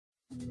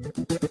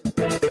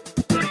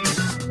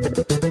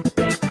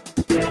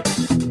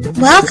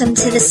Welcome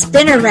to the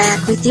Spinner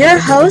Rack with your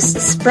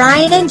hosts,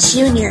 Brian and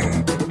Junior.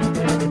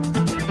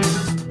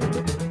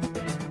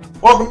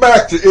 Welcome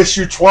back to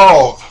issue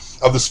 12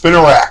 of the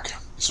Spinner Rack.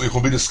 This week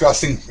we'll be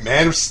discussing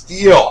Man of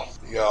Steel.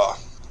 I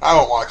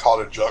don't want to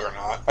call it a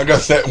juggernaut. I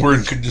guess that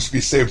word could just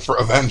be saved for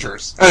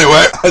Avengers.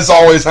 Anyway, as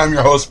always, I'm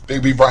your host,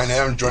 Big B Brian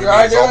Adams. Joining me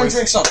as always.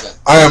 Drink something.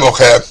 I am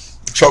okay.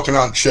 Choking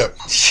on a chip.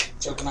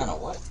 Choking on a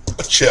what?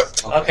 A chip.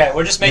 Okay,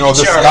 we're just making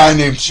sure. This guy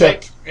named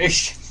Chip.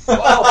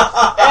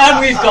 And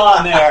we've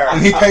gone there.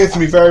 And he pays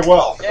me very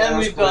well. And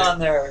we've gone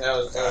there.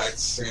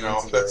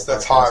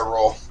 That's how I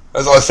roll.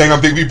 As I was saying,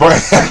 I'm Big B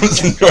Brian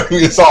Adams, and joining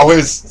me as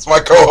always, it's my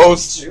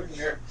co-host.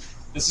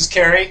 This is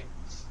Cary.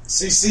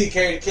 CC,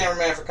 Cary the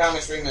Camera for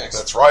Comics Remixed.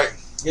 That's right.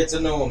 Get to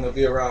know him. He'll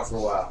be around for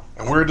a while.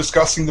 And we're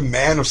discussing the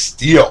Man of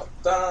Steel.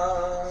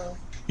 Da.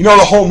 You know,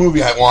 the whole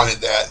movie, I wanted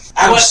that.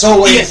 I'm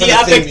so waiting for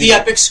the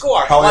epic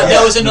score. Yeah.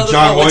 That was another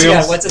John thing.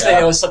 Williams. What's the thing?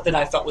 That was something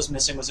I felt was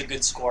missing. Was a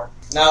good score.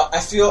 Now I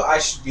feel I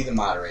should be the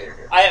moderator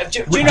here. I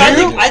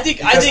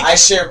think I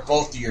share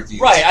both of your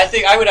views. Right. I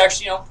think I would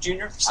actually,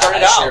 Junior, start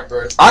it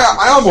out.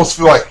 I almost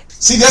feel like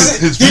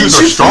his views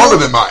are stronger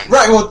than mine.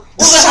 Right. Well,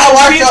 this is how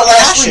I felt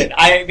last week.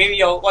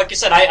 Like I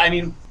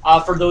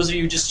said, for those of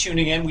you just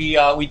tuning in,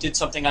 we did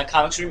something on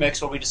Comics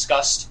Remix where we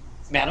discussed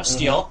Man of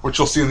Steel, which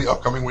you'll see in the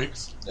upcoming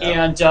weeks.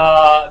 Yeah.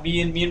 And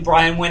me and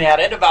Brian went at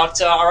it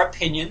about our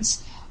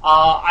opinions.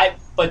 I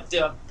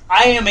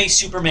am a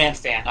Superman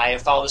fan. I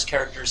have followed this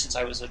character since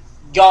I was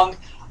young.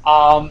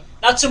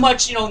 Not so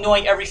much,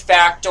 knowing every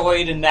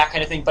factoid and that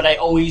kind of thing, but I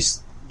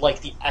always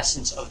like the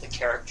essence of the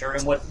character.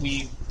 And what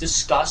we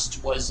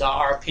discussed was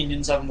our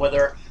opinions on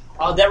whether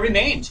that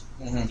remained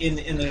in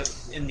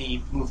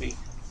the movie.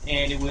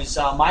 And it was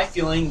my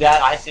feeling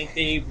that I think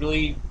they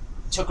really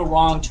took a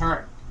wrong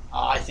turn.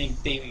 I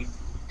think they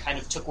kind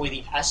of took away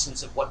the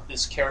essence of what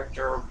this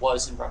character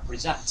was and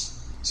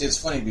represents. See, it's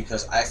funny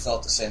because I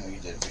felt the same way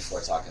you did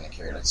before talking to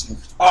Cary. Like, this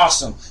movie's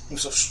awesome, it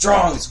was so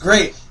strong, it's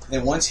great. And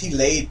then once he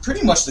laid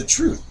pretty much the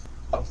truth,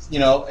 and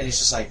it's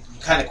just like, you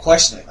kind of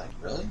question it, like,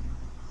 really?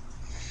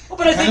 Well,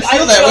 but I think,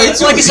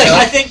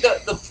 I think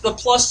the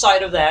plus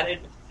side of that,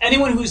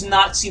 anyone who's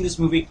not seen this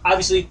movie,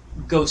 obviously,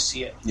 go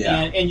see it. Yeah.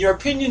 And your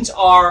opinions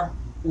are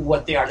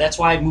what they are. That's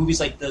why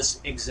movies like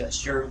this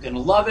exist. You're going to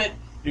love it.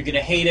 You're going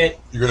to hate it.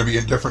 You're going to be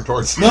indifferent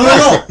towards it. No.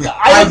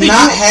 I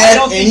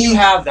don't think you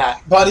have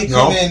that. Buddy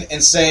come in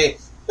and say,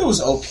 it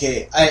was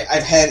okay.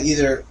 I've had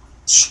either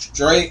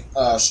straight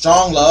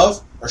strong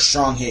love or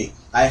strong hate.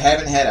 I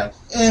haven't had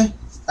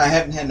I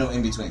haven't had no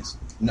in-betweens.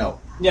 No.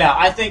 Yeah,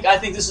 I think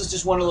this is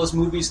just one of those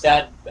movies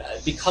that,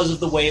 because of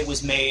the way it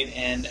was made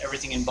and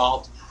everything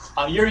involved,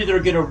 you're either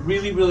going to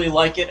really, really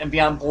like it and be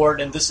on board,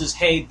 and this is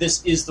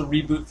the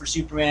reboot for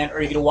Superman,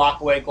 or you're going to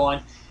walk away going,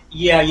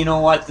 yeah, you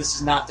know what, this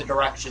is not the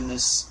direction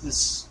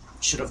this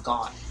should have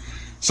gone.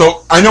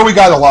 So, I know we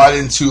got a lot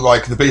into,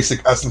 the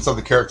basic essence of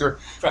the character,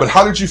 but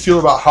how did you feel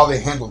about how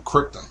they handled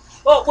Krypton?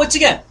 Well, once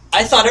again,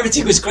 I thought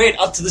everything was great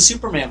up to the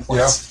Superman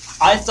points.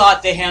 Yeah. I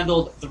thought they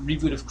handled the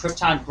reboot of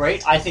Krypton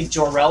great. I think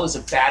Jor-El is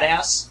a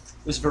badass.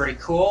 It was very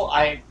cool.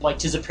 I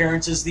liked his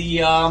appearance as the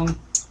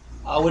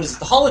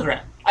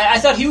hologram. I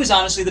thought he was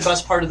honestly the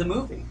best part of the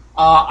movie.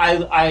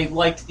 I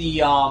liked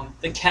the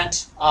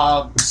Kent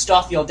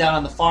stuff, down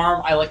on the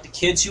farm. I like the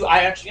kids who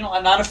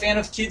I'm not a fan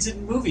of kids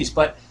in movies,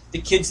 but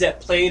the kids that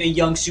played a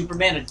young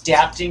Superman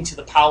adapting to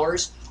the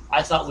powers,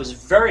 I thought was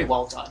very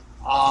well done.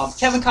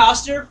 Kevin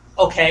Costner,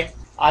 okay.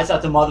 I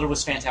thought the mother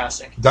was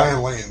fantastic.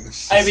 Diane Lane.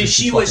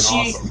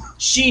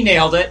 She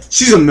nailed it.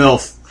 She's a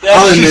MILF.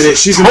 I'll admit it.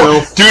 She's a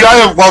MILF. Dude, I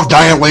have loved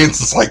Diane Lane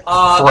since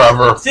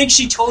forever. I think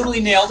she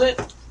totally nailed it.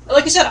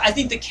 Like I said, I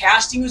think the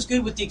casting was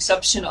good with the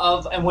exception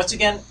of, and once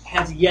again,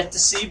 have yet to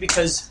see,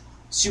 because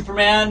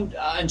Superman,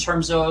 in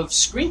terms of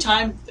screen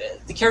time,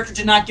 the character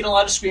did not get a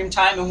lot of screen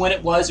time, and when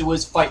it was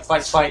fight,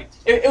 fight, fight.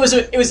 It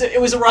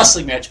was a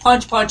wrestling match.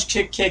 Punch, punch,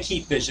 kick, kick,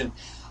 heat vision.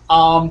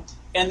 Sounds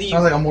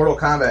like a Mortal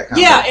Kombat combat.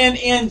 Yeah,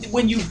 and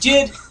when you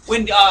did,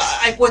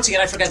 once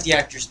again, I forgot the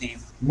actor's name.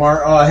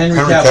 Henry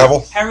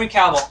Cavill. Henry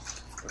Cavill.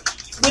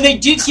 When they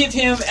did give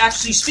him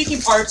actually speaking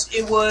parts,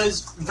 it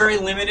was very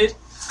limited.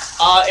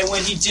 And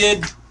when he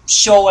did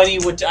show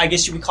what I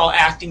guess you would call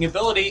acting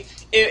ability,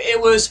 it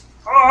was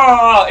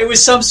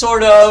some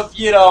sort of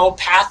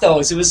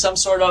pathos. It was some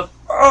sort of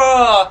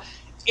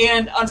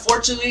and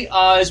unfortunately,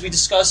 as we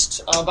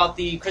discussed about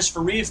the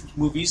Christopher Reeve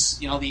movies,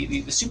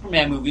 the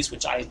Superman movies,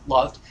 which I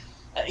loved,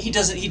 he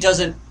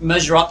doesn't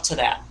measure up to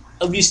that.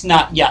 At least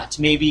not yet.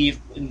 Maybe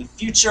in the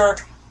future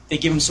they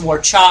give him some more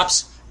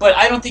chops, but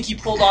I don't think he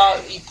pulled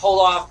off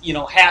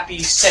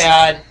happy,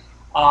 sad,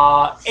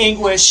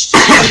 anguished,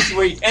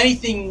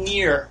 anything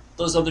near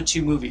those other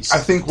two movies. I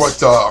think now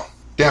I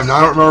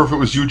don't remember if it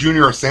was you,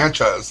 Junior, or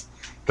Sanchez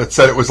that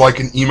said it was like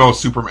an emo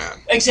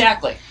Superman.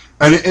 Exactly.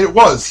 And it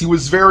was. He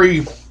was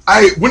very...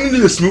 I went into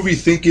this movie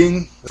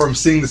thinking, from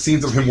seeing the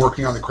scenes of him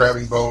working on the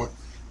crabbing boat,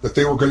 that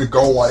they were going to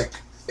go like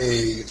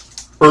a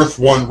Earth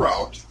 1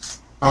 route.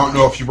 I don't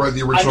know if you read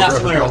the original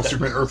graphic novel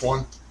Superman Earth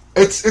 1.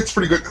 It's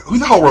pretty good. Who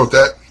the hell wrote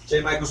that?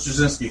 J. Michael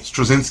Straczynski.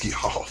 Straczynski.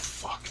 Oh,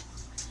 fuck.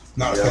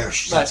 Not a fan of Right.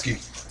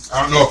 Straczynski.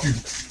 I don't know if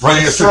you've run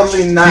into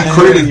Totally not. He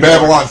created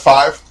Babylon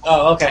 5,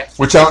 Oh, okay.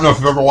 which I don't know if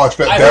you've ever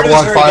watched I heard it was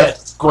Babylon very 5. good.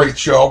 Great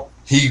show.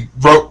 He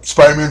wrote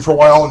Spider-Man for a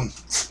while, and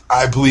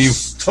I believe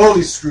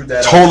Totally screwed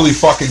that up. totally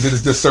fucking did a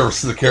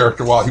disservice to the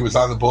character while he was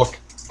on the book.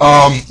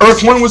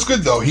 Earth 1 was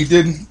good, though. He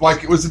did,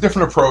 like, it was a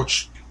different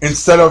approach.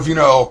 Instead of,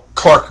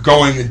 Clark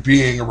going and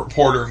being a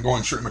reporter and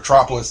going straight to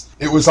Metropolis,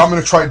 it was, I'm going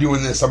to try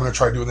doing this,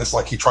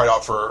 like he tried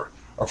out for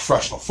a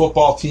professional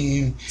football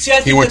team. See, I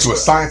think he went to a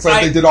science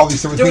lab. They did all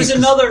these different There things.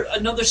 was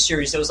another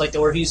series that was like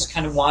where he's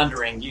kind of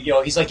wandering.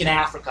 He's like in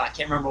Africa. I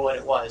can't remember what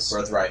it was.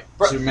 Birthright.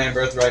 Superman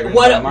Birthright.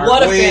 What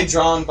a Wade,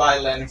 drawn by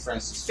Landon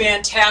Francis.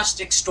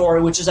 Fantastic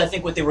story, which is I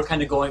think what they were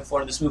kind of going for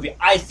in this movie.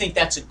 I think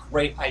that's a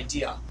great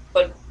idea,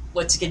 but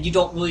once again, you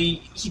don't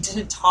really. He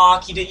didn't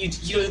talk. He did.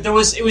 It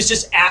was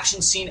just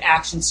action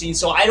scene.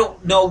 So I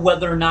don't know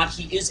whether or not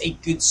he is a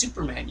good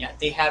Superman yet.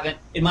 They haven't,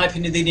 in my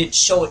opinion, they didn't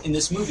show it in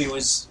this movie. It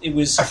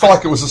was. I felt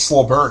like it was a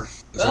slow burn.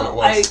 Is what it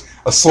was.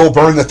 A slow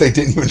burn that they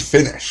didn't even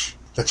finish.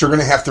 That you're going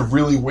to have to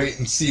really wait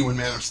and see when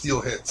Man of Steel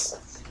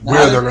hits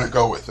where they're going to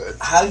go with it.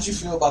 How did you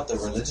feel about the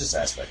religious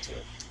aspect to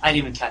it? I didn't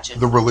even catch it.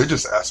 The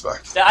religious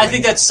aspect. I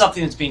think that's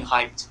something that's being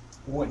hyped.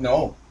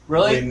 No.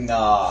 Really? When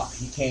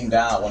he came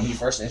down, when he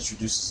first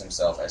introduces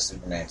himself as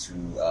Superman to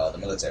the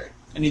military.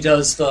 And he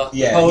does the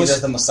He pose.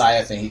 does the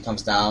Messiah thing. He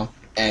comes down,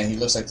 and he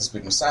looks like this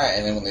big Messiah.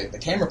 And then when the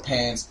camera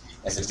pans,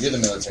 as if you're the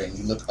military, and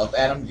you look up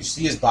at him, you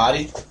see his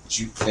body, but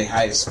they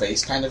hide his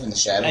face kind of in the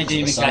shadow. I didn't of the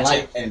even catch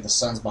sunlight, it. And the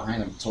sun's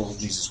behind him, total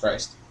Jesus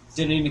Christ.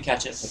 Didn't even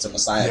catch it. It's a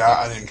Messiah.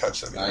 Yeah, I didn't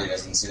catch that. No, you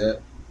guys didn't see that?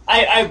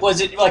 I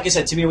wasn't, like I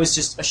said, to me it was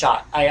just a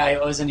shot. I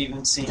wasn't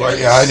even seeing But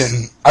it. yeah, I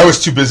didn't. I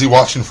was too busy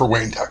watching for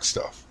Wayne Tech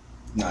stuff.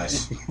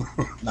 Nice.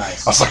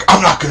 Nice. I was like,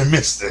 I'm not going to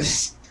miss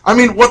this. I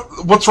mean,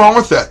 what's wrong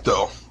with that,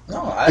 though?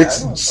 No, I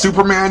don't.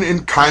 Superman,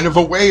 in kind of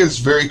a way, is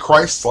very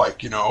Christ-like,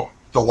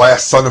 the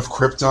last son of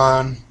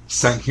Krypton,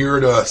 sent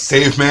here to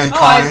save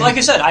mankind. Like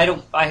I said,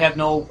 I have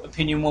no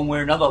opinion one way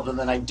or another other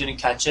than I didn't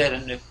catch it,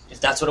 and if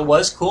that's what it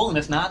was, cool, and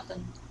if not,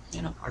 then,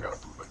 I got to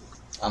prove it.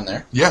 I'm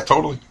there. Yeah,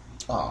 totally.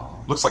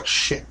 Oh. Looks like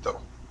shit, though.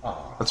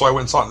 Oh. That's why I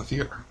went and saw it in the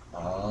theater.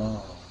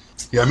 Oh.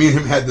 Yeah, me and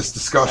him had this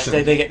discussion.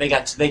 They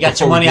got your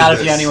before we money did out of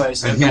this, you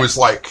anyways. And he was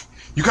like,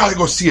 you got to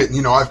go see it.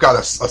 And, I've got a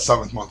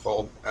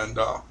 7-month-old, and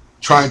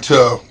trying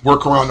to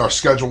work around our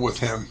schedule with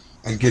him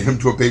and get him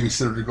to a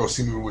babysitter to go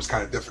see me was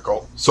kind of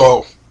difficult.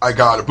 So I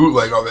got a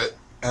bootleg of it,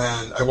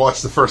 and I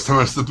watched the first 10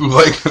 minutes of the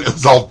bootleg, and it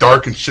was all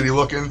dark and shitty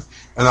looking.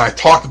 And I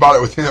talked about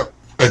it with him,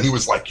 and he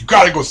was like, you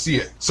got to go see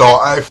it. So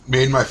I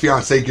made my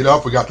fiance get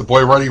up. We got the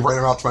boy ready, ran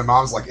him out to my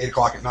mom's like 8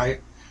 o'clock at night,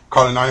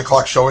 caught a 9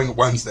 o'clock showing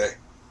Wednesday.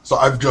 So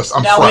I'm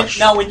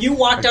fresh. When you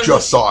walked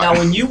out,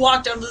 when you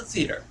walked out of the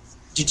theater,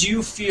 did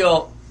you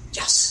feel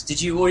yes? Did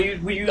you? Were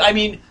you? I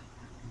mean,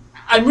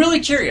 I'm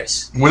really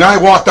curious. When I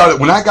walked out,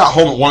 when I got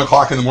home at 1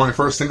 o'clock in the morning,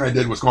 first thing I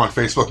did was go on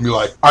Facebook and be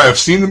like, I have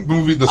seen the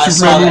movie, the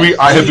Superman movie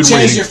I have been waiting for.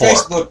 You changed your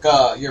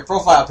Facebook, your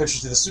profile picture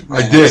to the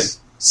Superman. I did.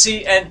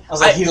 See, and I was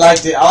like, he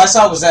liked it. All I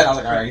saw was that. I was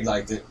like, all right, he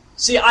liked it.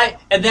 See,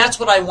 and that's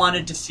what I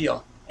wanted to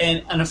feel.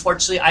 And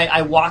unfortunately,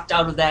 I walked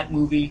out of that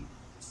movie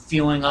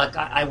feeling like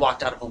I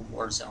walked out of a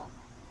war zone.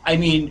 I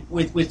mean,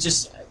 with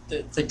just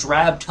the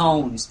drab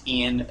tones,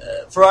 and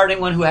for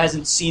anyone who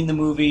hasn't seen the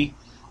movie,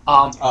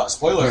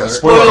 spoiler alert.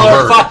 Spoiler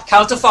alert.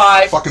 Count to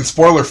 5. Fucking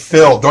spoiler,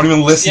 Phil. Don't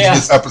even listen to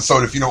this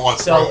episode if you don't want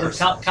spoilers.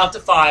 So count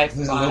to 5.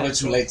 It's a little bit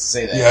too late to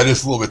say that. Yeah, it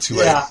is a little bit too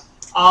late. Yeah.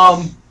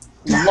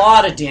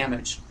 Lot of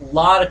damage,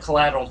 lot of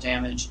collateral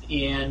damage,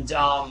 and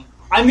I'm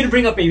going to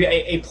bring up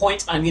a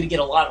point. I'm going to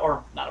get a lot,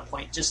 or not a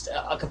point, just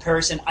a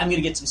comparison. I'm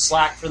going to get some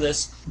slack for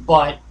this,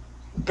 but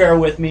bear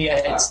with me.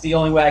 It's the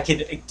only way I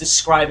could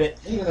describe it.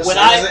 There's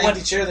an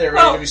empty chair there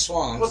ready to be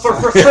swung.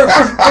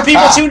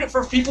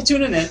 For people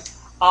tuning in,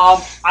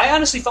 I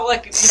honestly felt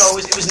like it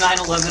was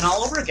 9/11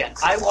 all over again.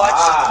 I watched.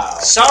 Wow.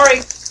 Sorry,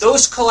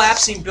 those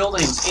collapsing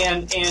buildings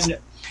and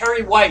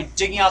Perry White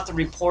digging out the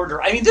reporter.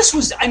 This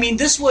was. You know,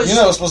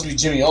 it was supposed to be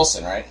Jimmy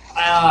Olsen, right?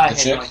 The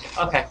chick.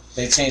 Okay.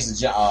 They changed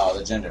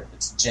the gender.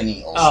 It's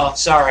Jenny Olsen. Oh,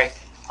 sorry.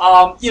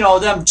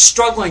 Them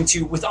struggling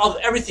with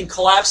everything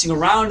collapsing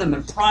around them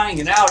and prying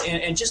it out,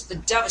 and just the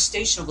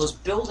devastation of those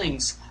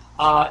buildings.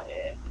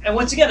 And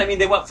once again,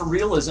 they went for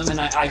realism, and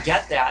I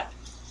get that.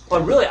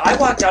 But really, I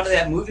walked out of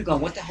that movie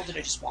going, what the hell did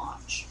I just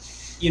watch?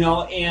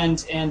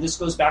 And this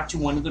goes back to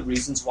one of the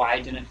reasons why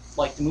I didn't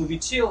like the movie,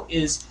 too,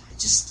 is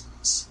just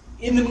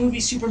in the movie,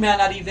 Superman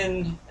not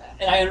even...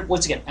 And I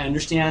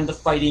understand the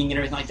fighting and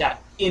everything like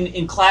that.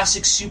 In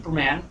classic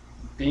Superman,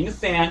 being a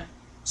fan...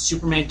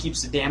 Superman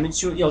keeps the damage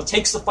to it,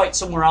 takes the fight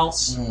somewhere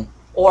else. Mm.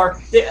 Or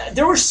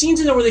there were scenes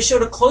in there where they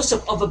showed a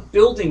close-up of a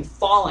building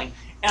falling,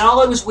 and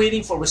all I was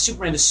waiting for was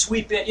Superman to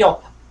sweep in,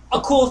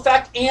 a cool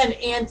effect, and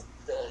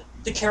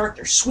the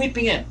character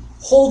sweeping in,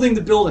 holding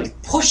the building,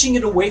 pushing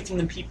it away from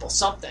the people,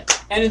 something.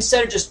 And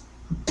instead of just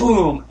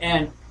boom,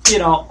 and,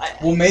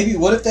 Well, maybe,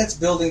 what if that's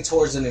building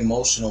towards an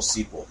emotional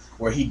sequel?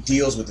 where he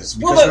deals with this.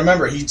 Because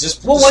remember, he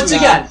just put the once suit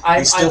again, on,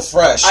 he's still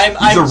fresh.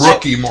 He's a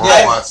rookie, more or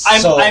less.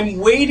 I'm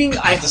waiting.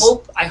 I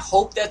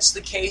hope that's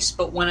the case.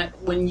 But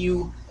when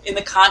you, in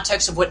the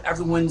context of what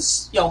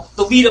everyone's,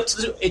 the lead up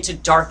to it's a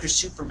darker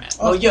Superman.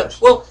 Well,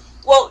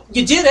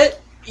 you did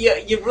it.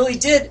 You really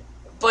did.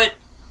 But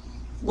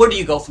where do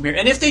you go from here?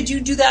 And if they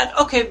do that,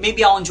 okay,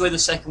 maybe I'll enjoy the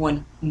second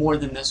one more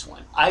than this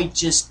one. I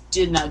just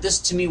did not. This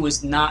to me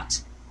was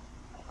not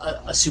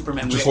a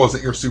Superman movie. Just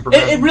wasn't your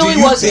Superman. It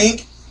really wasn't. wasn't. Do you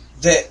think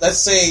that, let's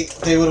say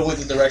they would have went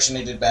the direction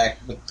they did back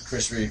with the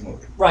Chris Reeve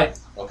movie. Right.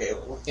 Okay,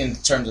 in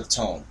terms of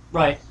tone.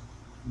 Right.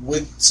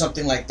 Would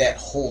something like that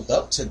hold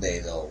up today,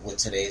 though, with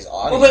today's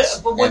audience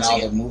but once and all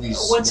again, the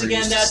movies? Once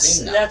again,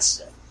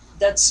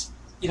 that's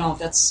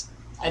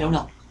I don't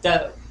know.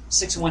 That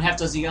 6 and 1/2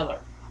 does the other.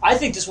 I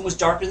think this one was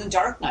darker than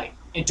Dark Knight,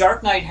 and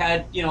Dark Knight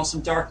had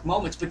some dark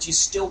moments, but you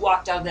still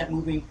walked out of that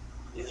movie.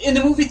 In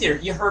the movie theater,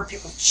 you heard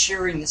people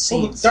cheering the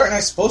scenes. Well, Dark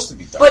Knight's supposed to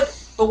be dark.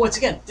 But once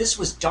again, this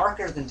was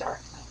darker than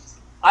Dark Knight.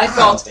 I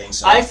don't think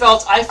so. I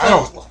felt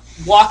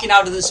walking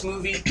out of this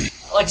movie.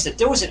 Like I said,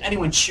 there wasn't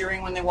anyone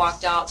cheering when they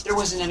walked out. There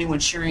wasn't anyone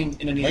cheering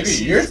in any. Maybe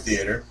your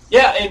theater.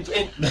 Yeah,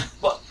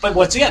 but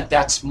once again,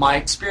 that's my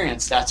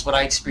experience. That's what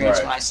I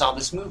experienced when I saw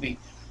this movie.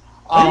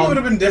 Maybe it would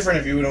have been different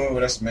if you would have went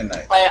with us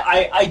midnight.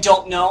 I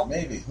don't know.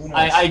 Maybe. Who knows?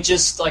 I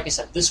just, like I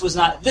said, this was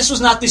not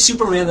the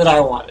Superman that I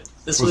wanted.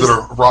 Was it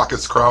a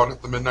raucous crowd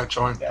at the midnight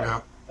showing?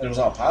 Yeah. It was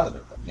all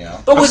positive,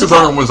 But was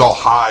everyone was all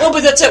high. Well,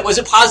 but that's it. Was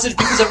it positive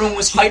because everyone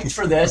was hyped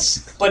for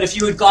this? But if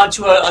you had gone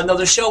to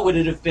another show, would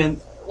it have been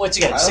once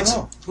again? I don't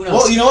know. Who knows?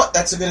 Well, you know what?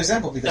 That's a good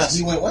example because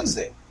he went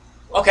Wednesday.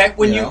 Okay,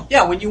 when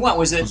you went,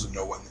 was it? There was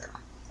no one there.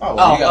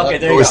 Oh, okay.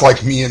 There it you was go.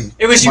 like me and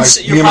it was me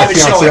and my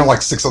fiance and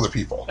like 6 other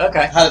people.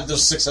 Okay. How did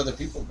those 6 other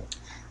people go?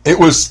 It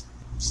was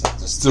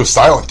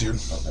silent, dude.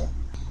 Okay.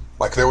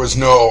 Like there was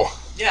no.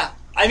 Yeah,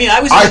 I mean,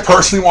 I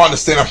personally wanted to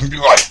stand up and be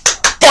like,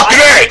 "Fucking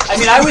A!" I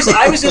mean,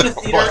 I was in a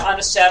theater on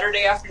a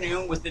Saturday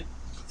afternoon with it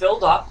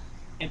filled up,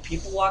 and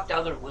people walked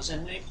out. There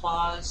wasn't any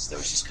applause. There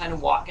was just kind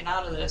of walking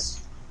out of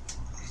this.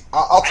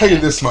 I'll tell you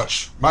this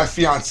much: my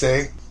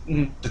fiance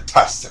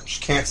detests him.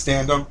 She can't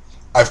stand him.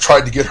 I've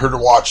tried to get her to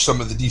watch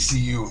some of the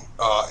DCU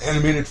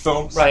animated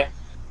films. Right.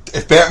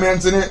 If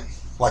Batman's in it,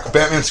 like a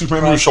Batman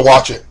Superman movie, she'll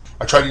watch it.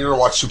 I tried to get her to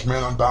watch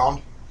Superman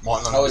Unbound.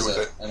 Wanted nothing to do with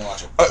it. I didn't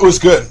watch it. It was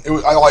good.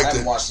 I liked it. I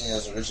haven't watched any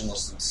of those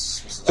originals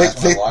since the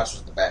last one I watched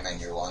was the Batman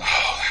Year One.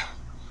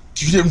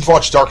 You didn't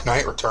watch Dark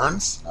Knight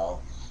Returns? No.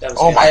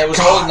 I was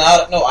holding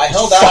out. No, I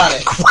held out on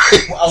it.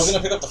 Great. I was going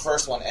to pick up the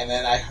first one, and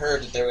then I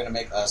heard that they were going to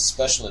make a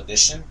special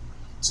edition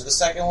to the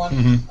second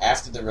one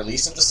after the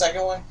release of the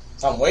second one.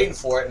 So I'm waiting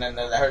for it, and then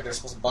I heard they're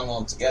supposed to bundle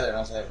them together, and I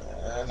was like,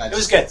 it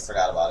was good.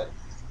 Forgot about it.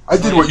 I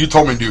did what you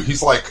told me to do.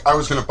 He's like, I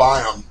was going to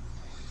buy them,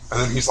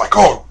 and then he's like,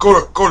 oh,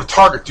 go to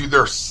Target, dude.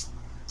 They're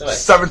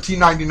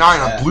 $17.99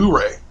 on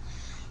Blu-ray.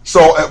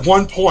 So at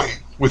one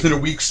point, within a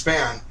week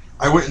span,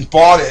 I went and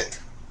bought it,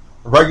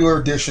 a regular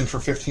edition for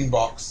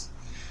 $15.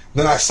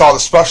 Then I saw the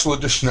special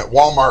edition at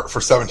Walmart for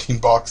 $17.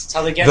 That's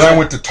how they get then I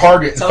went to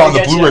Target and found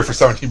the Blu-ray for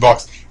 $17,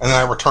 and then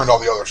I returned all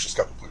the others, just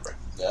got the Blu-ray.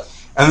 Yep.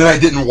 And then I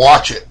didn't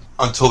watch it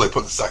until they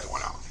put the second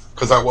one out,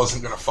 because I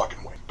wasn't going to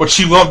fucking wait. But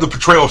she loved the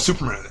portrayal of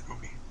Superman in that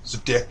movie. He's a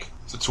dick.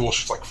 He's a tool.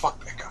 She's like,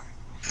 fuck that guy.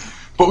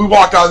 But we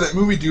walked out of that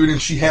movie, dude, and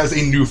she has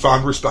a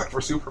newfound respect for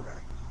Superman.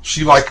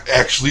 She,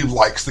 actually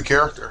likes the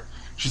character.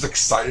 She's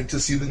excited to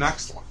see the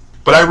next one.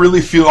 But I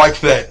really feel like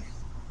that,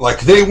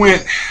 they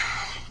went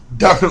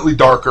definitely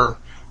darker,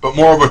 but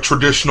more of a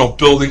traditional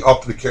building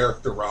up the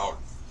character route.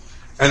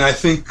 And I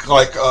think,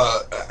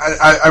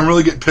 I'm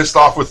really getting pissed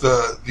off with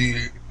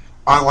the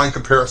online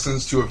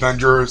comparisons to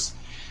Avengers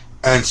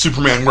and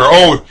Superman,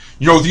 where,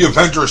 the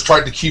Avengers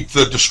tried to keep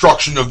the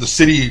destruction of the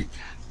city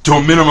to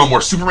a minimum,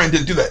 where Superman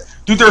didn't do that.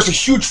 Dude, there's a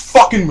huge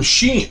fucking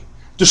machine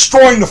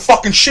destroying the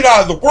fucking shit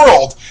out of the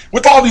world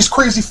with all these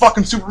crazy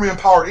fucking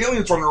Superman-powered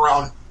aliens running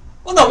around.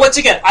 Well, no, once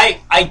again,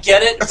 I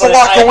get it. That's a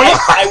lot going on.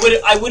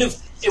 I would have.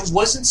 It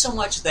wasn't so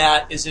much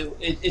that as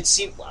it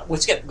seemed.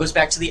 Once again, it goes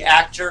back to the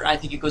actor. I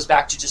think it goes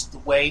back to just the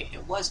way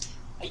it was.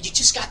 You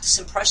just got this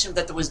impression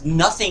that there was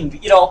nothing,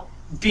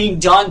 being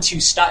done to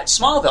stop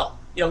Smallville.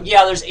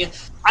 There's.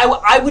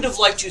 I would have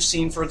liked to have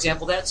seen, for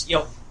example, that's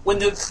when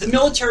the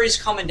military's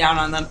coming down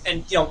on them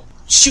and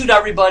shoot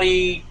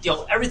everybody.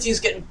 Everything's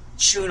getting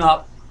shown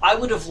up. I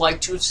would have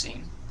liked to have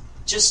seen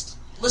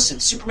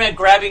Superman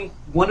grabbing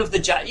one of the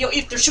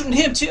if they're shooting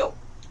him too,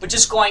 but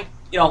just going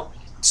to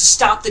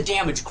stop the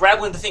damage, grab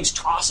one of the things,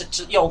 toss it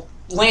to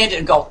land it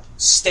and go,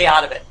 stay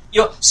out of it.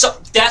 So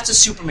that's a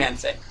Superman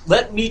thing.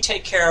 Let me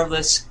take care of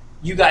this.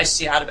 You guys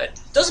stay out of it.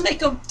 Doesn't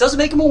make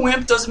him a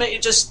wimp. Doesn't make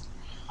it just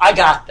I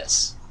got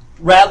this.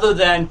 Rather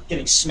than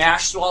getting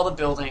smashed through all the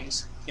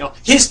buildings.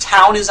 His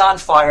town is on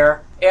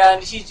fire,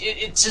 and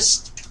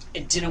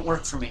it didn't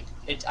work for me.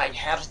 I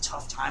had a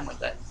tough time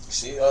with it.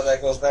 See, that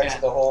goes back to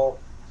the whole,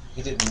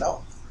 he didn't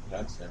know.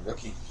 It's a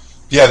rookie.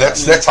 Yeah,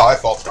 that's how I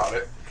felt about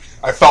it.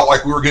 I felt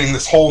like we were getting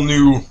this whole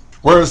new,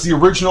 whereas the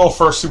original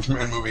first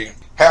Superman movie,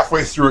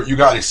 halfway through it, you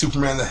got a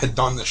Superman that had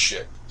done this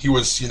shit. he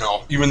was,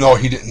 even though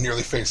he didn't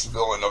nearly face a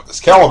villain of this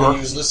caliber. He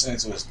was listening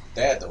to his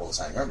dad the whole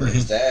time. Remember,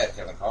 his dad,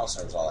 Kevin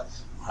Costner, was all like,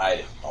 hide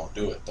it,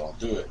 don't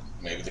do it.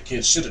 Maybe the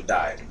kid should have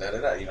died, and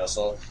da-da-da,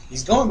 so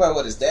he's going by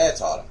what his dad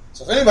taught him.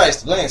 So if anybody's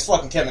to blame, it's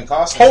fucking Kevin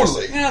Costner.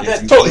 Totally.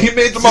 Totally. He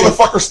made the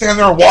motherfucker stand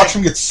there and watch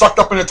him get sucked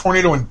up in a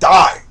tornado and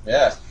die.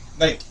 Yeah.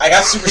 Like, I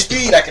got super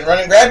speed, I can run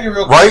and grab you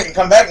real quick and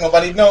come back,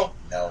 nobody'd know.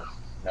 No.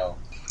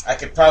 I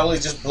could probably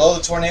just blow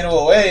the tornado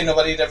away and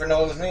nobody'd ever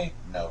know it was me.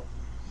 No.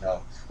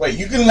 Wait,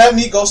 you can let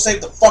me go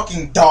save the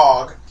fucking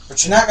dog,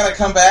 but you're not going to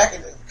come back?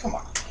 Come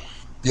on.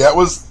 Yeah, it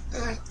was,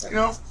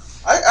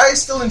 I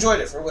still enjoyed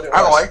it for what it was.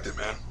 I liked it,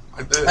 man.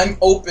 I did. I'm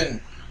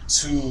open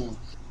to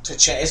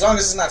change, as long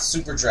as it's not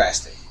super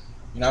drastic.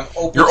 I'm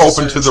open. You're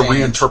open to the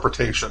change.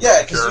 reinterpretation.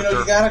 Yeah, because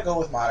you gotta go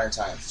with modern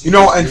times.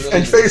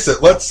 And face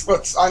it. Let's.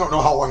 I don't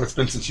know how long it's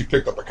been since you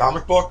picked up a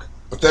comic book,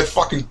 but that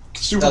fucking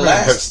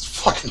Superman is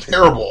fucking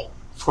terrible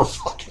for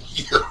fucking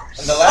years.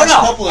 And the last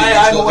couple of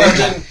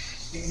years,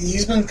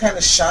 he's been kind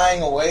of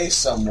shying away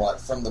somewhat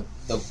from the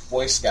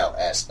Boy Scout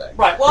aspect.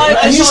 Right. Well,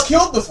 he's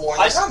killed before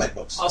in the comic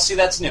books. I'll see.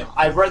 That's new.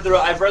 I've read the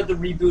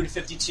reboot of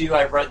 52.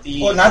 I've read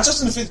the. Well, not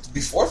just in the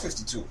before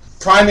 52.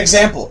 Prime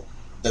example: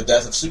 the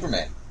death of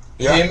Superman.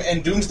 Yeah. Him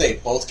and Doomsday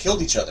both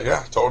killed each other.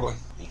 Yeah, totally.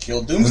 He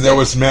killed Doomsday. And there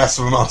was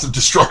massive amounts of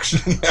destruction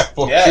in that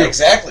book. Yeah, too.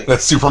 Exactly.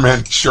 That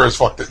Superman sure as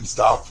fuck didn't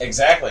stop.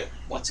 Exactly.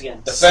 Once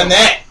again, defend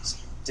that.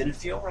 Didn't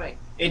feel right.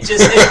 It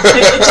just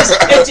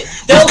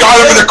got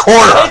him in the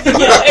corner.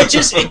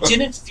 It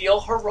didn't feel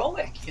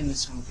heroic in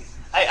this movie.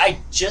 I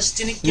just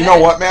didn't get it. You know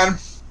what, man?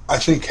 I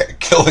think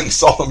killing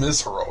Sullivan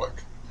is heroic.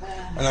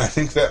 And I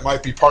think that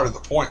might be part of the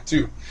point,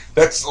 too.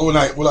 That's what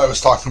I was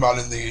talking about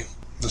in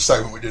the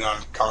segment we did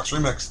on Comics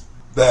Remixed,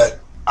 that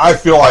I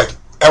feel like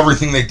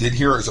everything they did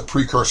here is a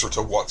precursor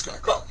to what's going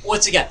to come.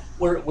 Once again,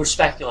 we're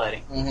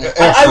speculating. Mm-hmm. Yeah,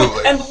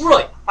 absolutely. And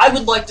really, I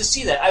would like to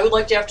see that. I would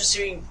like to, after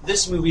seeing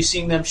this movie,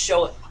 seeing them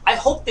show it. I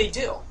hope they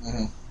do.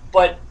 Mm-hmm.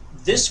 But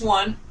this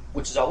one,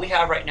 which is all we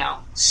have right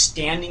now,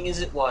 standing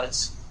as it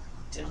was,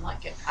 didn't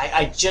like it.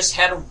 I just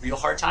had a real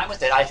hard time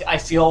with it. I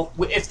feel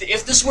if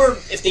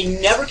they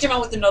never came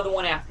out with another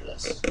one after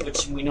this,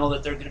 which we know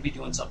that they're going to be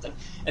doing something,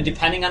 and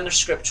depending on their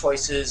script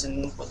choices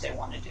and what they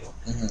want to do,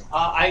 mm-hmm.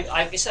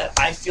 Like I said,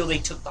 I feel they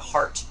took the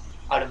heart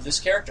out of this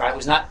character. I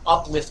was not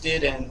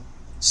uplifted and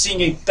seeing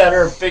a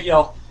better,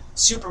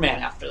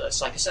 Superman after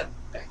this. Like I said,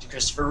 back to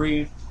Christopher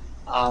Reeve.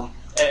 I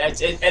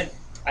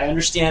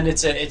understand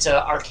it's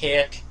a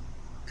archaic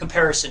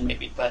comparison,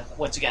 maybe, but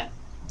once again,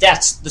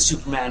 that's the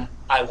Superman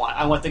I want.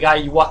 I want the guy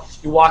you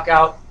walk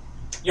out,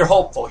 you're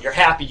hopeful, you're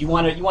happy, you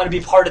want to be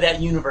part of that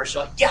universe.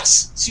 You're like,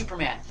 yes,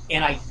 Superman,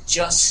 and I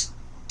just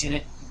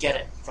didn't get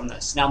it from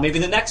this. Now maybe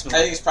the next movie. I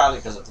think it's probably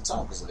because of the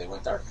tone, because they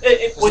went dark.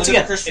 Once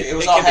again, it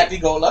was all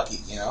happy-go-lucky,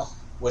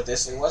 With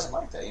this, it wasn't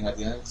like that. At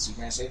the end,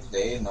 Superman saved the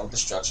day, no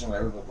destruction,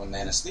 whatever. But when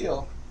Man of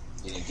Steel,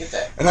 you didn't get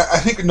that. And I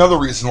think another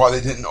reason why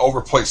they didn't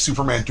overplay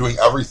Superman doing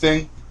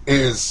everything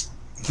is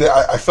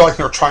that I feel like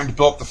they're trying to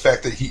build up the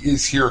fact that he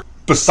is here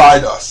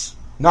beside us.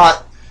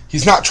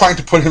 He's not trying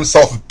to put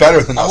himself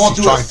better than us. I won't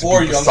do it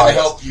for you. I'm going to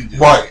help you do it.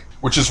 Right.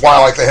 Which is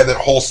why they had that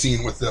whole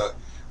scene with the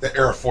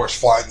Air Force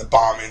flying the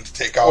bomb in to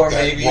take out or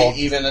that maybe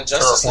even a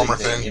Justice League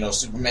thing.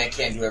 Superman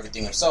can't do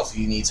everything himself.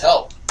 He needs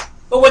help.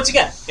 But once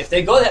again, if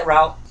they go that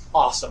route,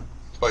 awesome.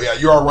 But yeah,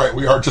 you are right.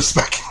 We are just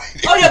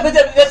speculating. Oh yeah, but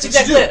that's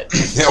exactly it.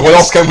 Yeah, what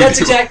else can we do? That's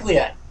exactly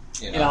it.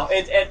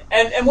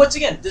 And once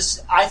again,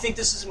 I think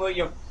this is a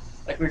movie,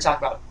 like we were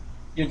talking about,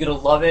 you're going to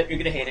love it, you're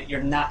going to hate it,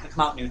 you're not going to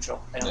come out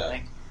neutral, I don't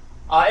think.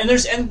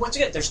 And once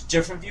again, there's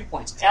different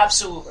viewpoints.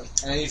 Absolutely.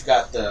 And then you've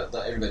got the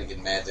everybody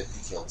getting mad that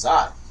he killed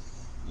Zod.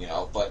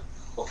 But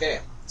okay,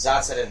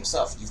 Zod said it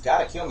himself. You've got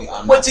to kill me.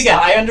 Once again,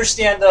 I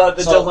understand the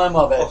dilemma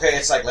of it. Okay,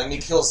 it's like, let me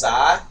kill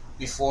Zod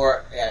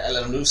before I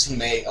let him loose.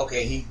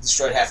 He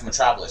destroyed half of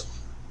Metropolis.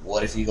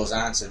 What if he goes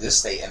on to this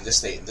state and this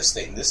state and this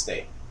state and this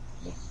state?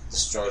 He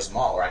destroys them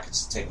all, or I could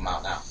just take them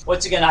out now.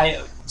 Once again,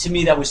 to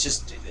me, that's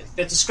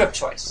a script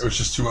choice. It was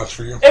just too much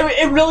for you?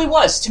 It really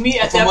was. To me,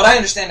 from what I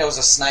understand, it was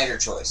a Snyder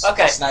choice.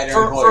 Okay. Snyder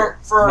and Hoyer.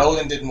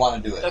 Nolan didn't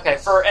want to do it. Okay,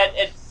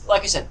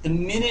 like I said, the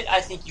minute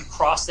I think you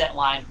cross that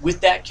line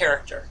with that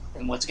character,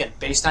 and once again,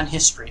 based on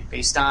history,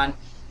 based on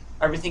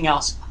everything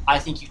else, I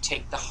think you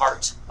take the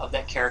heart of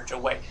that character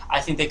away. I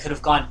think they could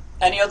have gone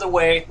any other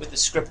way with the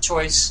script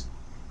choice,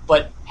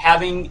 but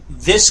having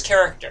this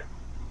character,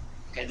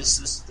 okay,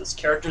 this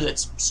character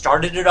that's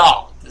started it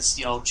all, this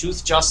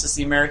truth, justice,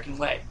 the American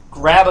way,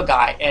 grab a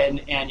guy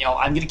and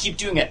I'm going to keep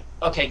doing it.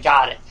 Okay,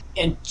 got it,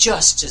 and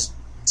just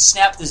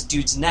snap this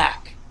dude's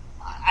neck.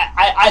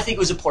 I think it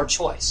was a poor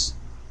choice.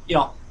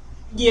 Yeah.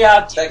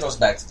 That goes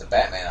back to the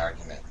Batman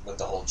argument with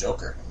the whole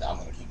Joker. I'm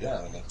going to keep doing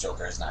it. I think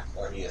Joker has not,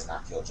 or he has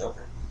not killed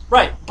Joker.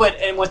 Right,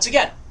 and once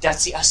again,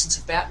 that's the essence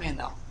of Batman,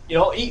 though.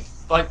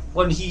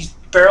 When he's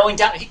barreling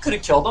down, he could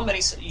have killed him, and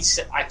he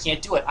said, "I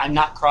can't do it. I'm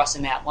not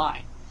crossing that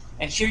line."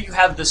 And here you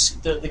have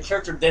the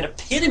character that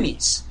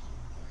epitomes,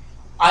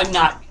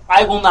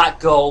 I will not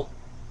go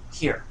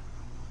here.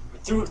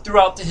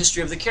 Throughout the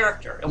history of the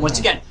character, and once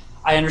again,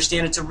 I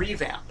understand it's a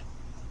revamp,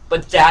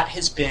 but that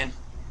has been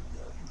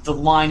the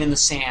line in the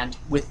sand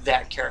with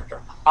that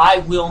character. I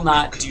will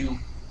not do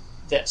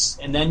this.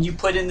 And then you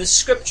put in the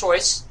script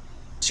choice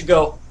to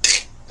go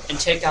and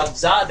take out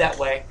Zod that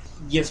way.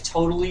 You've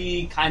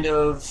totally kind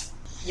of...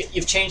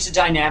 You've changed the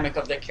dynamic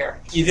of that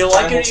character. You either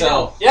like it or you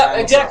don't. Yeah,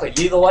 exactly.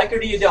 You either like it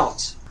or you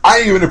don't.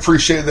 I even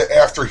appreciated that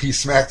after he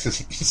snapped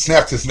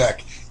his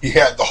neck, he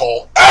had the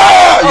whole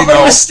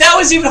that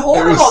was even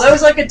horrible. That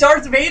was like a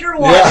Darth Vader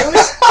one. Yeah. It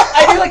was.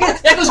 I feel like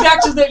that goes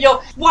back to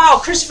the wow,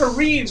 Christopher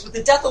Reeves with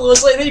the death of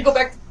Lois Lane. Then you go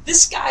back to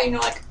this guy, and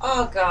you're like,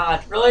 oh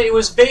god, really? It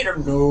was Vader?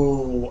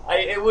 No,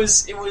 it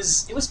was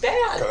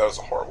bad. Yeah, that was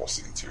a horrible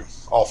scene too.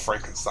 All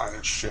Frankenstein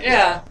and shit.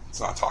 Yeah. Let's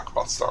not talk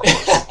about Star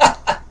Wars.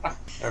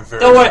 They're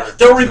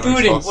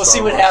rebooting. We'll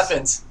see what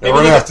happens. Maybe we're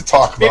gonna have to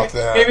talk about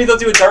that. Maybe they'll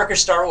do a darker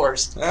Star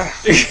Wars.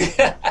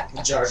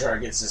 Jar Jar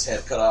gets his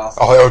head cut off.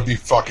 Oh, that would be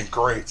fucking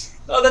great.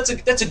 Oh, that's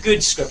a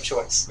good script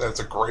choice.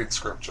 That's a great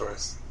script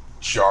choice.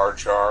 Jar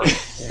Jar.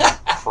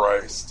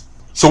 Christ.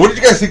 So what did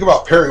you guys think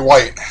about Perry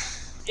White?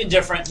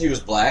 Indifferent. He was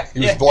black. He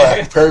was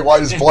black. Perry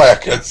White is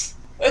black. That's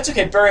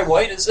okay. Barry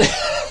White is.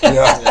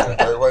 Yeah,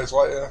 Perry White is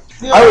white.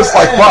 Yeah. I was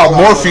like, wow,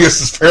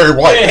 Morpheus is Perry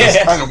White.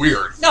 It's kind of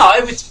weird. No,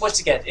 it was once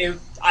again.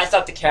 I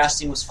thought the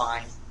casting was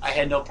fine. I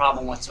had no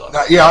problem whatsoever.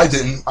 I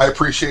didn't. I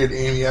appreciated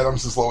Amy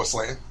Adams as Lois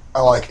Lane.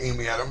 I like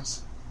Amy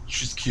Adams.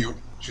 She's cute.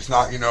 She's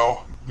not,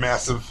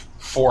 massive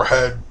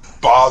forehead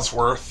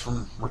Bosworth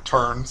from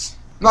Returns.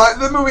 No,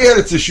 the movie had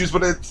its issues,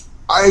 but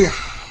I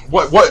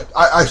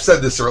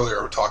said this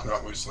earlier. We're talking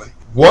about recently.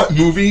 What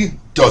movie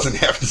doesn't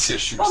have its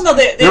issues? Well, no,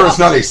 there is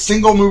not a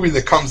single movie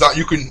that comes out.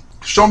 You can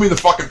show me the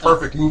fucking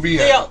perfect movie.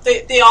 They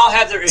all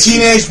have their issues.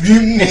 Teenage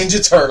Mutant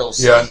Ninja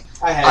Turtles. Yeah,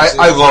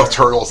 I love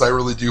Turtles. I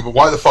really do. But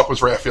why the fuck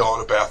was Raphael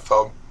in a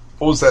bathtub?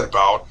 What was that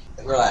about?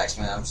 Relax,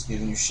 man. I'm just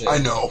giving you shit. I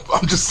know.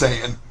 I'm just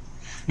saying.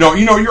 No,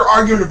 you're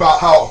arguing about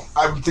how...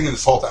 I've been thinking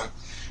this whole time.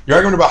 You're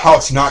arguing about how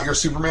it's not your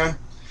Superman.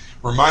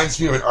 Reminds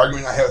me of an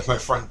argument I had with my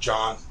friend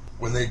John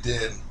when they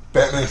did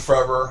Batman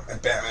Forever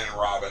and Batman and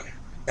Robin.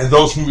 And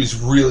those movies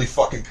really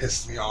fucking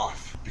pissed me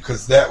off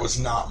because that was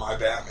not my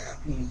Batman.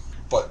 Mm.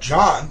 But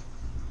John,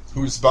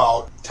 who's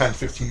about 10,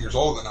 15 years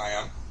older than I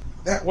am,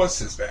 that was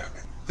his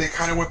Batman. They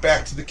kind of went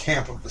back to the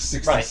camp of the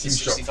 60s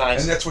TV show.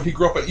 And that's what he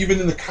grew up with. Even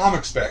in the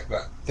comics back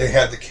then, they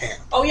had the camp.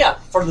 Oh, yeah,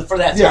 for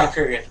that time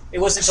period. It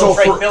wasn't until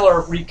Frank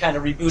Miller kind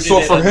of rebooted it.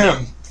 So for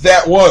him,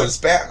 that was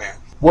Batman.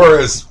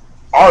 Whereas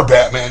our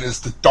Batman is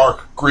the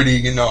dark,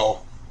 gritty, the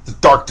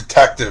dark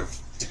detective.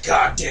 The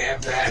goddamn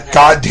Batman. The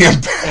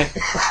goddamn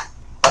Batman.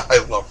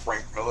 I love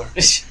Frank Miller.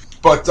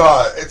 But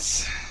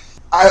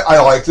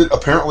I liked it.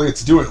 Apparently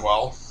it's doing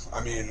well.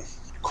 I mean,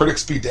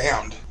 critics be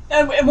damned.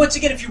 And once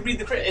again, if you read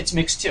the critics, it's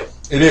mixed too.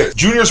 It is.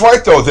 Junior's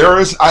right, though.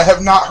 I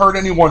have not heard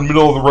anyone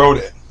middle of the road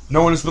it.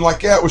 No one has been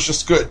like, yeah, it was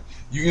just good.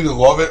 You either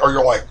love it or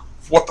you're like,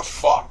 what the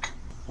fuck?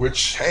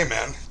 Which, hey,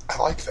 man,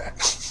 I like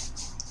that.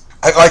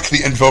 I like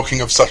the invoking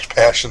of such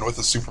passion with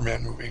a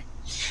Superman movie.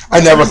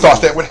 I never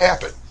thought that would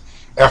happen.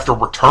 After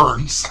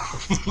Returns.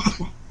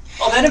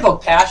 Oh, that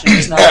invoked passion.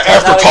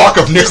 After talk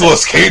of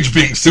Nicolas Cage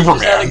being Superman.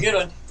 That's not a good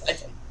one.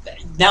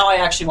 Now I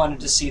actually wanted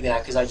to see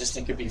that because I just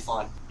think it'd be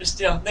fun. Just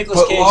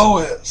Nicolas Cage.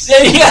 Lois.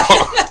 Yeah.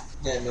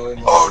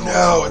 Oh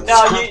no! It's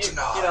kryptonite.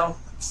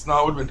 It's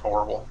not. It would have been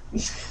horrible. You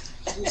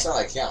sound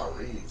like Keanu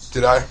Reeves.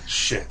 Did I?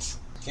 Shit.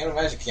 Can't you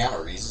imagine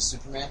Keanu Reeves as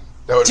Superman?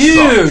 That would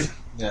dude. Suck.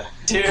 Yeah.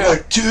 Dude.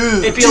 Like,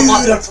 dude.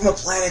 I'm from a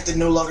planet that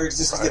no longer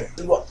exists. Right. Get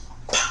blew up.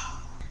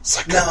 It's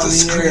like, get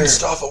this green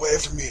stuff away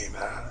from me,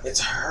 man. It's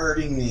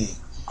hurting me.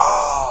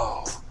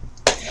 Oh.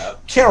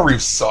 Yep. Keanu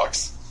Reeves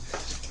sucks.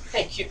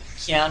 Hey,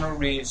 Keanu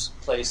Reeves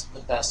plays the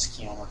best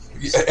Keanu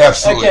Reeves. Yeah,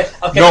 absolutely.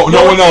 Okay.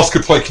 No one else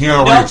could play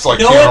Keanu Reeves like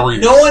Keanu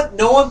Reeves.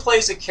 No one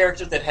plays a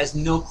character that has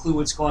no clue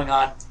what's going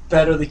on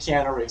better than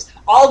Keanu Reeves.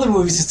 All the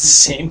movies, it's the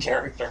same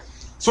character.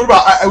 So what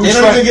about...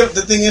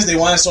 the thing is, they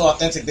want it so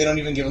authentic, they don't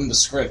even give him the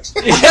script.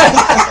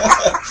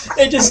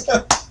 They just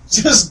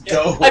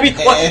go. I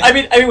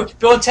mean,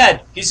 Bill and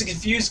Ted, he's a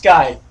confused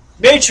guy.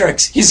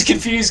 Matrix, he's a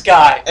confused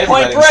guy.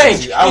 Point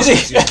Break, I was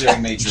confused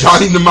during Matrix.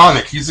 Johnny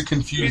Mnemonic, he's a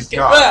confused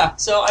guy. Yeah,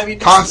 so I mean,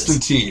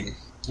 Constantine,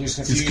 he's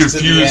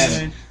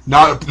confused.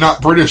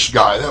 Not British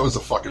guy. That was a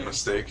fucking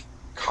mistake.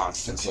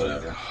 Constantine.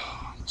 Whatever.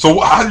 So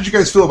how did you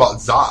guys feel about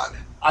Zod?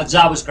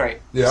 Zod was great.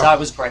 Yeah. Zod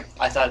was great.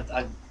 I thought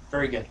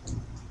very good.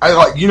 I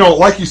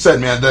like you said,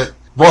 man, that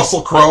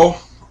Russell Crowe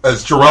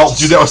as Jor-El,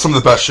 dude, that was some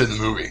of the best shit in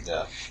the movie.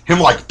 Yeah. Him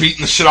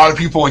beating the shit out of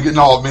people and getting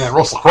all, man,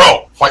 Russell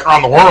Crowe fighting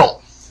around the world.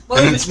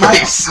 And in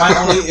space. My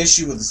only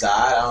issue with Zod,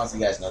 I don't know if you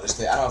guys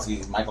noticed it. I don't know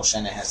if Michael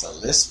Shannon has a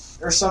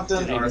lisp or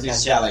something, or if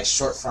he's got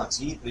short front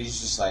teeth. But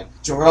he's just like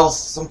Jor-El.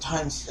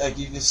 Sometimes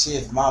you can see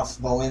his mouth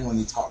go in when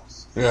he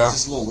talks. Yeah, it's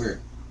just a little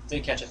weird.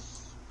 Didn't catch it.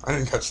 I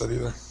didn't catch that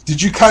either.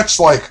 Did you catch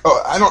I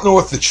don't know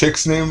what the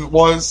chick's name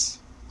was.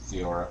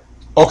 Fiora.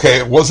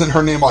 Okay, wasn't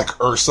her name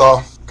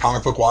Ursa,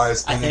 comic book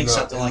wise? I think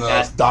something like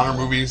that. In the Donner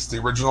movies, the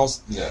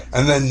originals. Yeah.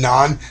 And then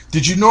Non.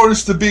 Did you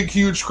notice the big,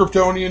 huge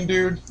Kryptonian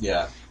dude?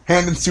 Yeah.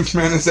 Handing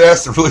Superman his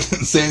ass and really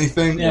didn't say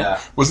anything?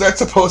 Yeah. Was that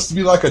supposed to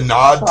be like a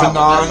nod to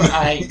Non?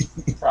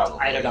 Probably.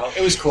 I don't know.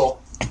 It was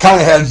cool. kind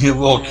of had me a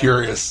little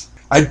curious.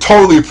 I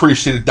totally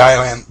appreciated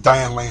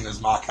Diane Lane as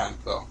Ma Kent,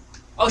 though.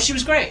 Oh, she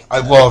was great. I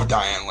love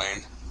Diane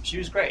Lane. She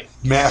was great.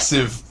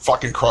 Massive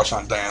fucking crush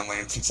on Diane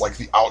Lane since, like,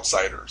 The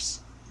Outsiders.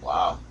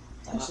 Wow.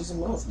 She's a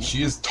MILF, man.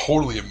 She is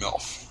totally a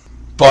MILF.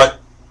 But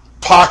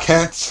Pa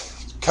Kent,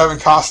 Kevin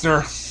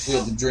Costner...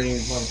 Field the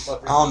dreams,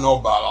 motherfucker. I don't know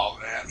about all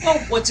that.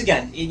 Well, once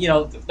again,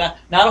 not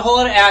a whole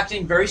lot of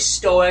acting, very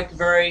stoic,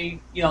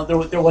 very,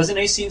 there wasn't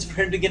any scenes for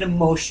him to get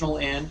emotional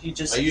in. He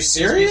just... Are you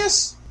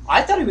serious?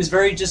 I thought he was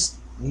very just...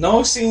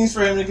 No scenes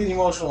for him to get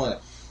emotional in.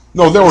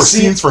 No, there were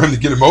scenes for him to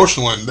get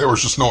emotional in. There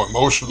was just no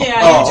emotional.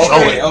 Yeah,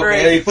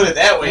 okay, you put it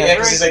that way. Yeah,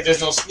 because he's like,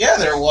 there's no... Yeah,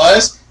 there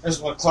was. That's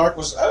what Clark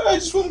was... I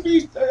just want to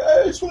be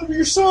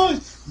your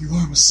son. You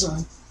are my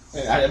son.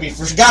 I mean,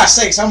 for God's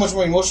sakes, how much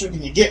more emotional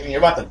can you get when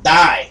you're about to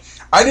die?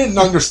 I didn't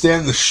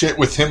understand the shit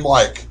with him,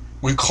 like,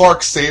 when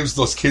Clark saves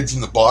those kids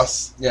in the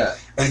bus. Yeah.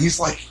 And he's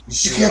like,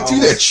 you can't do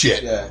that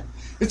shit. Yeah.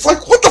 It's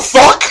like, what the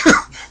fuck?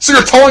 So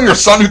you're telling your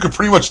son who could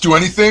pretty much do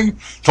anything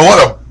to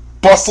let a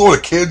busload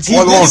of kids,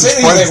 let alone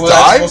his friends, die?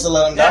 I'm supposed to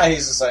let him die.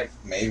 He's just like,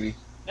 maybe.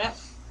 Yeah.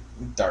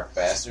 You dark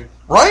bastard.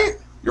 Right?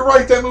 You're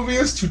right, that movie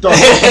is too dark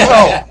as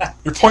hell.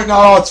 You're pointing out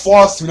all its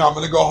flaws to me now. I'm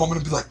going to go home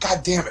and be like,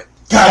 God damn it.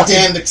 God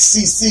damn the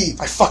CC.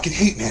 I fucking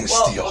hate Man of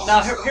Steel. Well,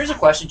 now here's a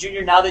question,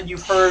 Junior. Now that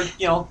you've heard,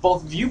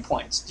 both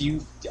viewpoints, do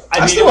you?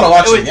 I still want to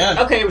watch it again.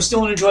 Okay, it was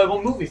still an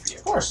enjoyable movie for you.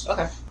 Of course.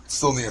 Okay.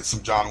 Still needed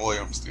some John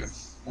Williams, dude.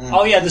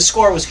 Oh yeah, the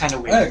score was kind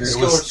of weak. I agree.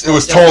 It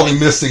was totally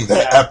missing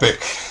that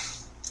epic.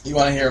 You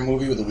want to hear a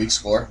movie with a weak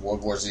score?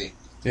 World War Z.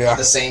 Yeah.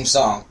 The same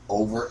song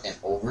over and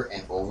over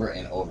and over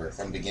and over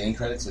from beginning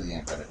credit to the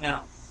end credit.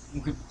 Yeah.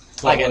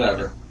 I get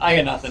whatever. I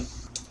get nothing.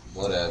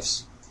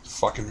 Whatevs.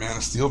 Fucking Man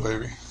of Steel,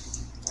 baby.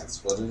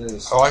 That's what it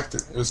is. I liked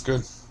it. It was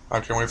good.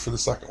 I can't wait for the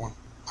second one.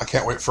 I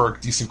can't wait for a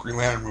decent Green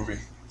Lantern movie.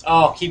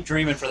 Oh, keep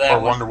dreaming for that or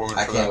one. Wonder Woman.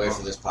 I can't wait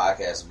for this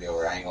podcast to be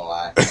over. I ain't gonna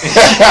lie.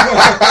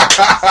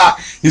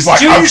 He's like,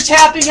 Junior's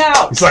tapping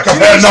out. He's like, I've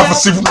had enough of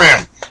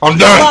Superman. I'm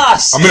done.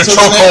 I'm in a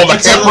chokehold. I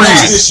can't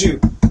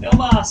breathe. No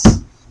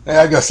mas. Hey,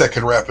 I guess that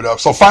could wrap it up.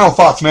 So, final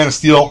thoughts, Man of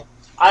Steel.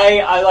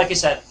 I like I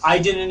said, I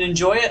didn't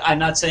enjoy it. I'm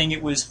not saying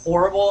it was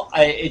horrible.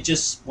 It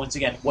just, once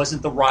again,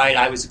 wasn't the ride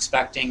I was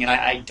expecting, and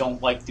I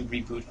don't like the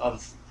reboot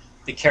of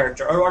the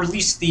character, or at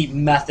least the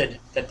method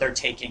that they're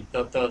taking,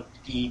 the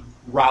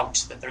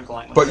route that they're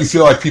going with. But you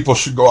feel like people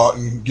should go out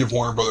and give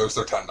Warner Brothers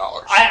their $10.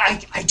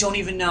 I don't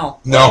even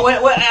know. No.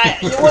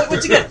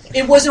 Once again,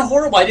 it wasn't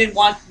horrible. I didn't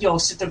want,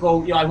 sit there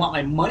go, I want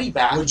my money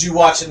back. Would you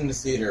watch it in the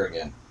theater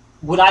again?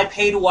 Would I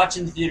pay to watch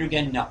it in the theater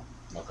again? No.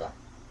 Okay.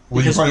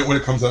 Will you find it when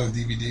it comes out on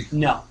DVD?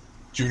 No.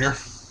 Junior?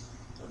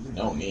 You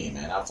know me,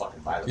 man. I'll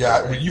fucking buy the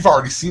Yeah, well, you've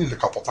already seen it a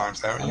couple times,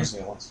 haven't you? I've only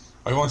seen it once.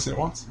 Oh, you only seen it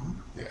once?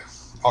 Mm-hmm. Yeah.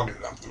 I'll get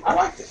it on Blu-ray. I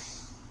liked it.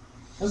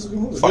 It was a good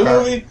movie. Fuck,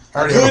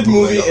 A good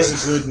movie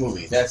is a good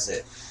movie. That's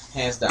it.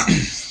 Hands down.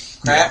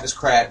 Crap is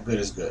crap. Good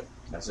is good.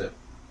 That's it.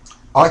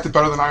 I liked it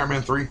better than Iron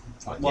Man 3.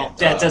 Well,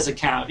 that doesn't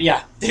count.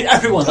 Yeah,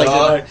 everyone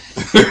liked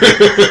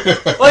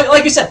it.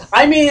 Like I said,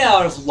 I may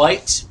not have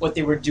liked what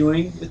they were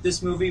doing with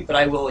this movie, but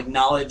I will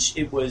acknowledge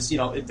it was,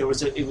 it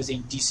was a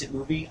decent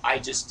movie. I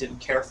just didn't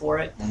care for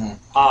it.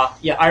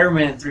 Mm-hmm. Iron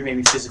Man 3 made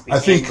me physically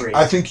angry.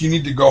 I think you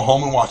need to go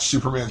home and watch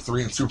Superman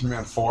 3 and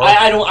Superman 4.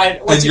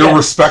 And your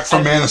respect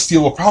for Man of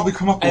Steel will probably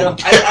come up a little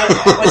bit.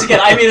 Once again,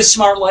 I made a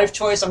smart life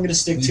choice. I'm going to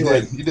stick to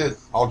it. You did.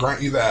 I'll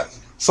grant you that.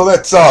 So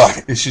that's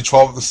issue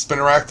 12 of the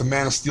Spinner Rack, the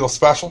Man of Steel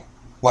special.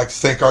 I'd like to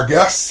thank our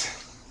guests.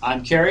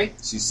 I'm Cary.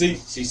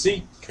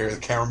 CC. Cary the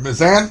Camera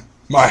Mizan.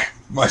 My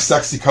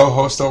sexy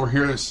co-host over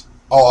here is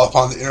all up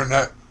on the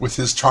internet with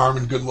his charm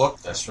and good look.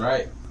 That's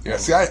right. Yeah,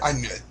 see, I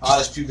knew it. All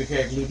this pubic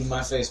hair glued to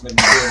my face made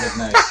me feel look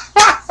nice.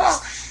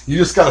 You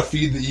just got to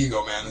feed the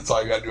ego, man. That's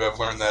all you got to do. I've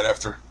learned that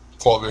after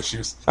 12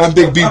 issues. I'm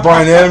Big B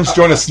Brian Adams.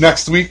 Join us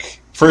next week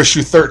for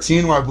issue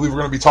 13, where I believe we're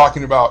going to be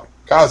talking about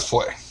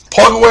cosplay.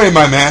 Plug away,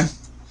 my man.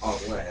 Oh,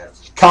 go ahead.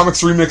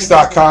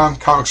 ComicsRemix.com,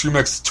 Comics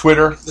Remix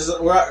Twitter.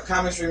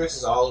 Comics Remix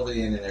is all over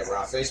the internet. We're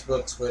on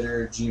Facebook,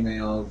 Twitter,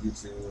 Gmail,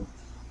 YouTube.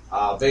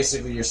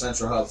 Basically, your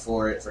central hub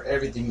for it. For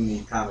everything you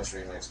need, Comics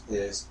Remix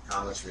is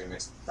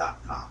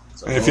ComicsRemix.com.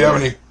 So and if you have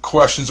any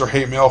questions or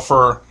hate mail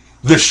for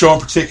this show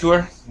in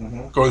particular,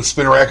 go to the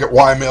spinner rack at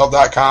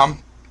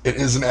ymail.com. It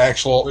is an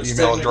actual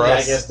email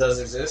address. I guess does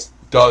exist.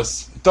 It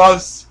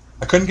does.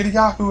 I couldn't get a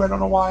Yahoo. I don't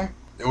know why.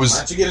 Why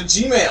don't you get a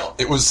Gmail?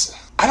 It was.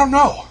 I don't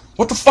know.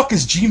 What the fuck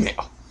is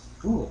Gmail?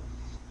 Google.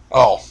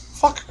 Oh,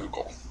 fuck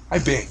Google. I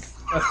Bing.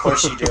 Of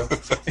course you do.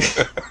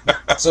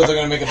 So they're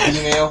going to make a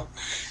B-mail?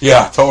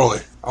 Yeah,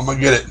 totally. I'm going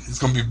to get it. It's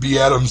going to be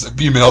badams at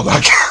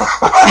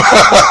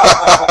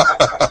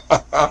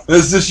bmail.com.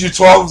 This is issue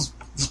 12's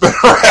Spinner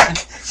Rack.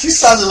 She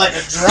sounded like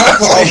a drunk.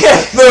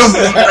 This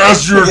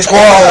is issue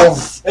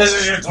 12. This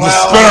is your 12. The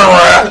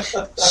Spinner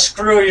Rack.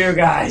 Screw you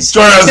guys.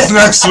 Join us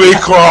next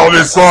week where I'll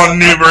be so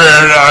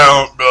inebriated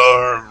I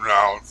don't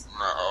know.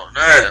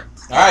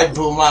 All right,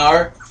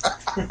 Boomhauer.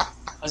 I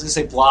was going to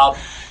say blob.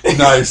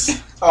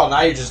 Nice. Oh,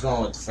 now you're just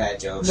going with the fat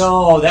jokes.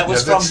 No, that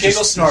was from that's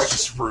Giggle Snort. That's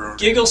just rude.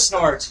 Giggle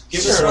Snort.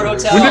 Giggle Snort Sure.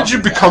 Hotel. When did you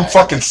become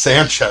fucking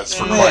Sanchez,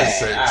 for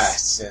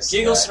Christ's sakes?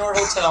 Giggle Snort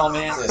Hotel,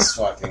 man. This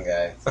fucking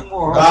guy.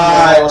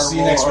 Bye. We'll see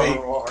you next week.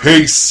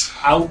 Peace.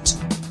 Out.